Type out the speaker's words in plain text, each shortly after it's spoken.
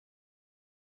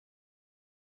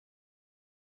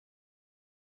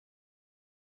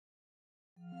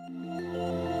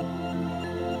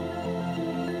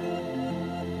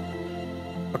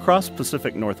Across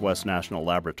Pacific Northwest National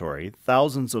Laboratory,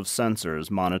 thousands of sensors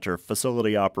monitor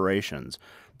facility operations,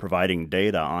 providing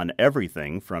data on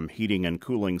everything from heating and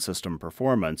cooling system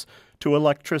performance to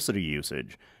electricity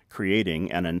usage,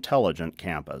 creating an intelligent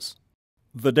campus.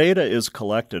 The data is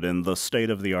collected in the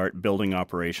state-of-the-art Building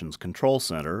Operations Control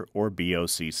Center, or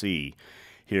BOCC.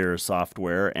 Here,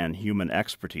 software and human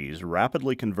expertise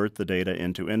rapidly convert the data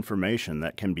into information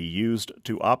that can be used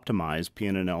to optimize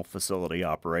PNNL facility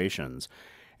operations.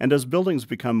 And as buildings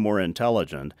become more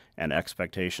intelligent and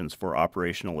expectations for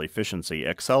operational efficiency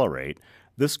accelerate,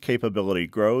 this capability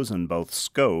grows in both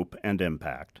scope and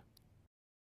impact.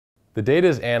 The data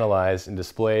is analyzed and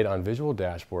displayed on visual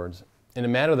dashboards in a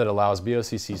manner that allows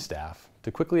BOCC staff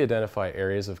to quickly identify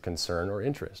areas of concern or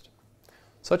interest,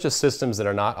 such as systems that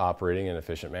are not operating in an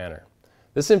efficient manner.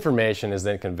 This information is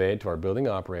then conveyed to our building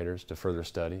operators to further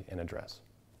study and address.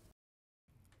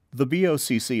 The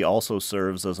BOCC also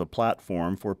serves as a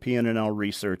platform for PNNL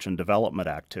research and development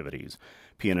activities.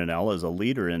 PNNL is a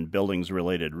leader in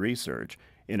buildings-related research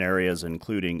in areas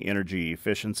including energy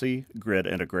efficiency, grid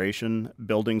integration,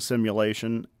 building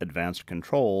simulation, advanced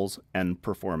controls, and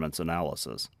performance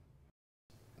analysis.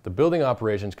 The Building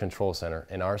Operations Control Center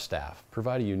and our staff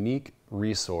provide a unique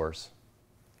resource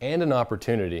and an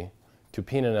opportunity to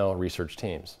PNNL research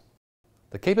teams.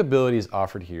 The capabilities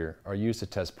offered here are used to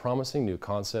test promising new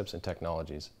concepts and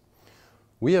technologies.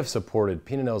 We have supported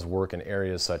PNNL's work in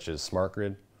areas such as smart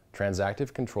grid,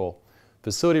 transactive control,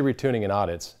 facility retuning and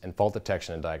audits, and fault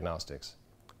detection and diagnostics.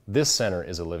 This center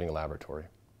is a living laboratory.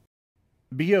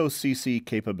 BOCC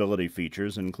capability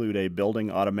features include a building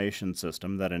automation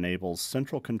system that enables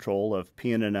central control of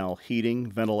PNNL heating,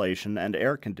 ventilation, and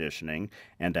air conditioning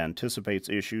and anticipates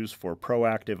issues for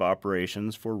proactive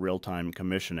operations for real-time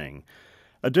commissioning.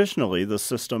 Additionally, the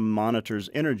system monitors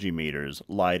energy meters,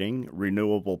 lighting,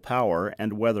 renewable power,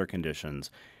 and weather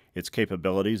conditions. Its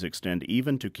capabilities extend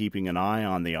even to keeping an eye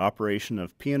on the operation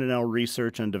of PNNL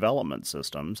research and development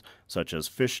systems, such as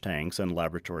fish tanks and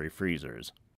laboratory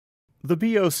freezers. The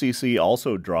BOCC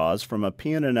also draws from a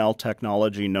PNNL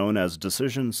technology known as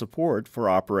Decision Support for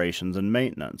Operations and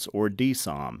Maintenance, or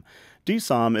DSOM.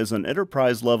 DSOM is an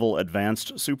enterprise-level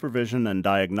advanced supervision and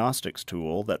diagnostics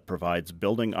tool that provides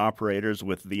building operators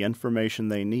with the information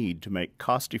they need to make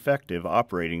cost-effective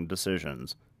operating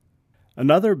decisions.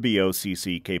 Another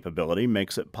BOCC capability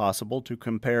makes it possible to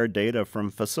compare data from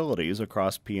facilities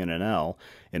across PNNL,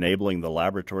 enabling the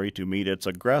laboratory to meet its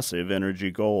aggressive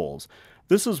energy goals.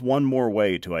 This is one more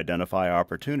way to identify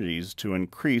opportunities to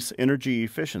increase energy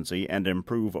efficiency and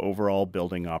improve overall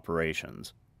building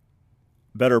operations.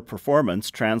 Better performance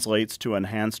translates to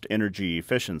enhanced energy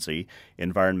efficiency,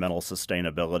 environmental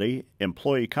sustainability,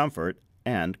 employee comfort,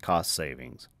 and cost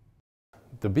savings.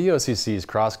 The BOCC's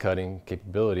cross-cutting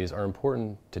capabilities are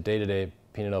important to day-to-day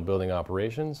PNNL building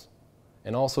operations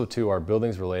and also to our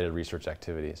buildings-related research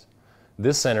activities.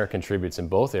 This center contributes in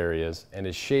both areas and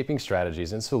is shaping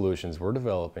strategies and solutions we're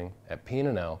developing at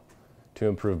PNNL to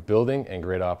improve building and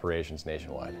grid operations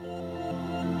nationwide.